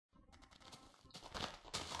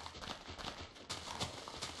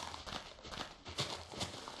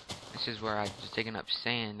This is where I was digging up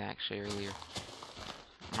sand actually earlier.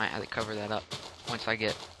 Might have to cover that up once I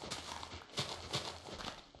get.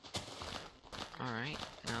 Alright,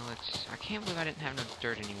 now let's. I can't believe I didn't have no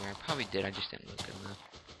dirt anywhere. I probably did, I just didn't look good enough.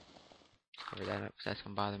 Cover that up, because that's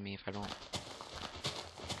gonna bother me if I don't.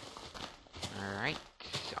 Alright.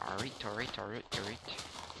 Alright.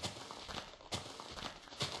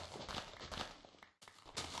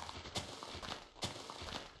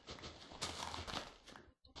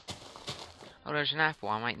 Oh, there's an apple.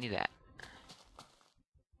 I might need that.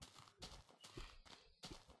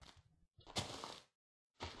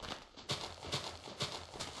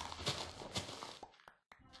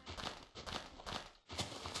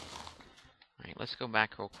 Alright, let's go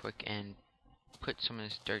back real quick and put some of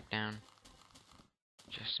this dirt down.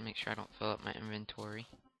 Just to make sure I don't fill up my inventory.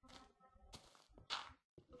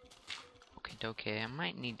 Okay, I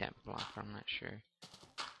might need that block, but I'm not sure.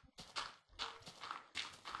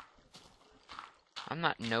 I'm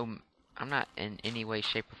not in any way,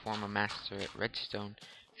 shape, or form a master at redstone.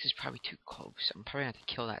 This is probably too close. I'm probably gonna have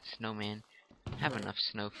to kill that snowman. I have enough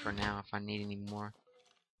snow for now if I need any more.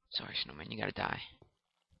 Sorry, snowman, you gotta die.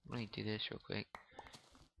 Let me do this real quick.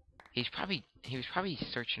 He was probably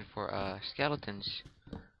searching for skeletons.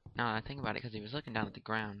 Now that I think about it, because he was looking down at the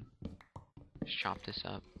ground. Let's chop this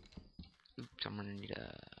up. Oops, I'm gonna need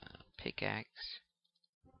a pickaxe.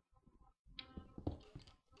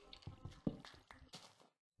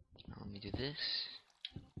 Now let me do this.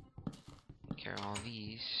 Take care of all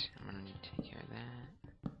these. I'm gonna need to take care of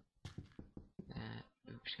that.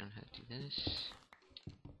 Oops, gonna have to do this.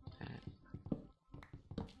 That.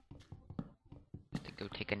 Have to go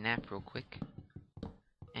take a nap real quick.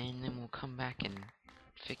 And then we'll come back and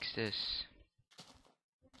fix this.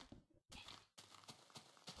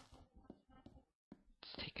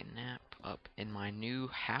 Let's take a nap up in my new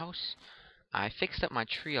house. I fixed up my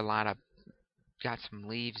tree a lot. I got some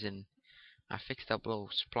leaves and I fixed up little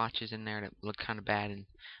splotches in there that look kind of bad, and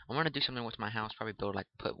I want to do something with my house. Probably build like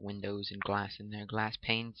put windows and glass in there, glass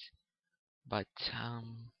panes. But let's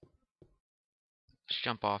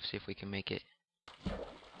jump off, see if we can make it.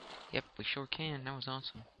 Yep, we sure can. That was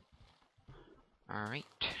awesome. All right,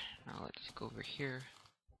 now let's go over here.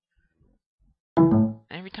 And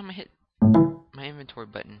every time I hit my inventory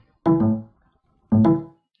button,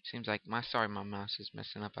 seems like my mouse is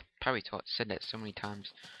messing up. I probably said that so many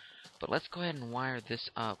times. But let's go ahead and wire this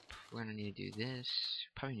up. We're gonna need to do this.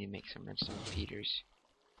 Probably need to make some redstone repeaters.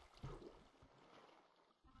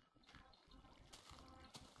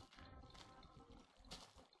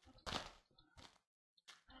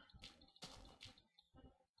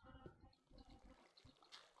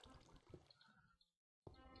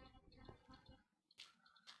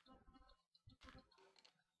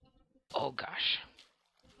 Oh gosh.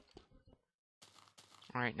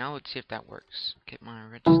 Alright, now let's see if that works. Get my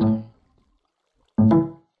redstone.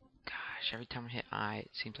 Gosh, every time I hit I,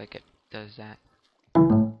 it seems like it does that.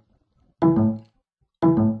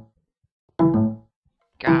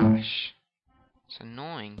 Gosh. It's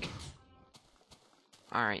annoying.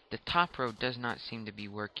 Alright, the top row does not seem to be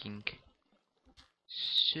working.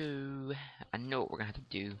 So, I know what we're gonna have to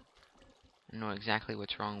do. I know exactly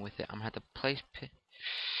what's wrong with it. I'm gonna have to place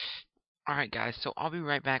Alright guys, so I'll be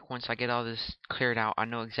right back once I get all this cleared out. I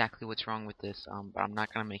know exactly what's wrong with this, but I'm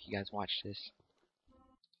not gonna make you guys watch this.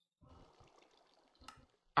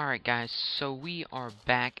 Alright guys, so we are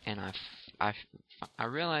back, and I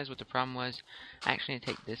realized what the problem was. I actually need to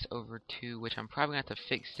take this over too, which I'm probably gonna have to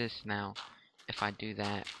fix this now if I do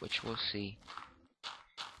that, which we'll see.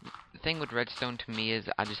 The thing with redstone to me is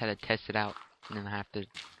I just had to test it out, and then I have to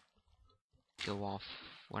go off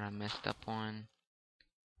what I messed up on.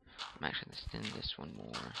 I'm actually going to extend this one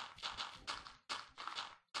more.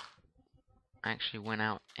 I actually went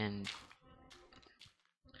out and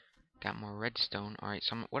got more redstone. Alright,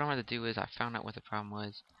 so what I'm going to do is I found out what the problem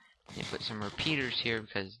was. And put some repeaters here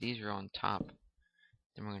because these are on top.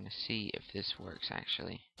 Then we're going to see if this works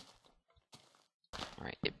actually.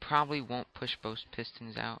 Alright, it probably won't push both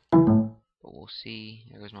pistons out, but we'll see.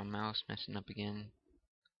 There goes my mouse messing up again.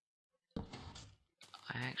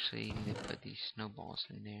 I actually need to put these snowballs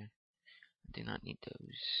in there. I do not need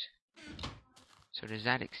those. So does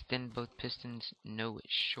that extend both pistons? No, it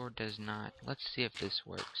sure does not. Let's see if this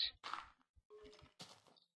works.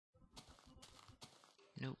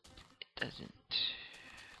 Nope, it doesn't.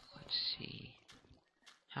 Let's see.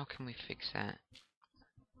 How can we fix that?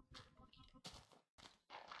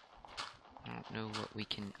 I don't know what we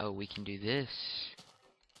can... Oh, we can do this.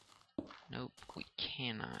 Nope, we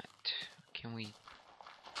cannot. Can we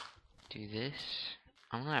do this?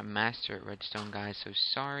 I'm not a master at redstone, guys, so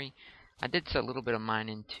sorry. I did a little bit of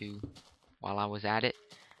mining too while I was at it,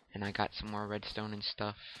 and I got some more redstone and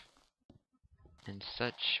stuff and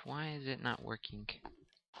such. Why is it not working?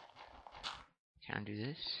 Can I do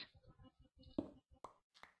this?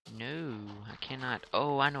 No, I cannot.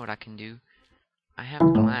 Oh, I know what I can do. I have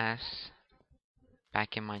glass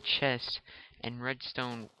back in my chest, and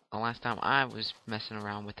redstone, the last time I was messing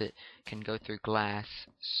around with it, can go through glass.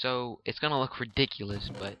 So it's gonna look ridiculous,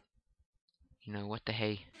 but you know, what the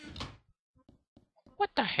hey? What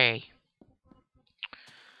the hey?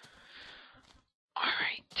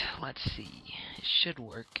 Alright, let's see. It should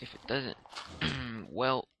work. If it doesn't,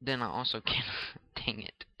 well, then I also can. Dang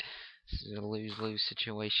it. This is a lose-lose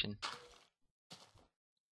situation.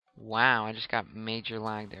 Wow, I just got major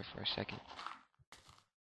lag there for a second.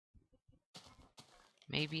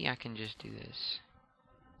 Maybe I can just do this.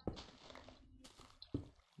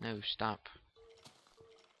 No, stop.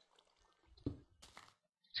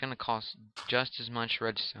 It's gonna cost just as much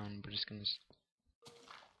redstone, but it's gonna...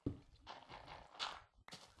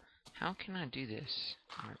 How can I do this?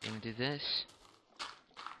 Alright, we're gonna do this.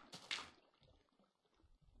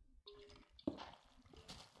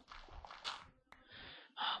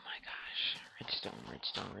 Oh my gosh. Redstone,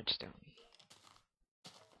 redstone, redstone.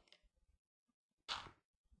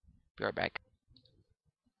 Be right back.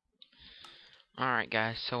 Alright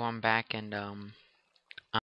guys, so I'm back, and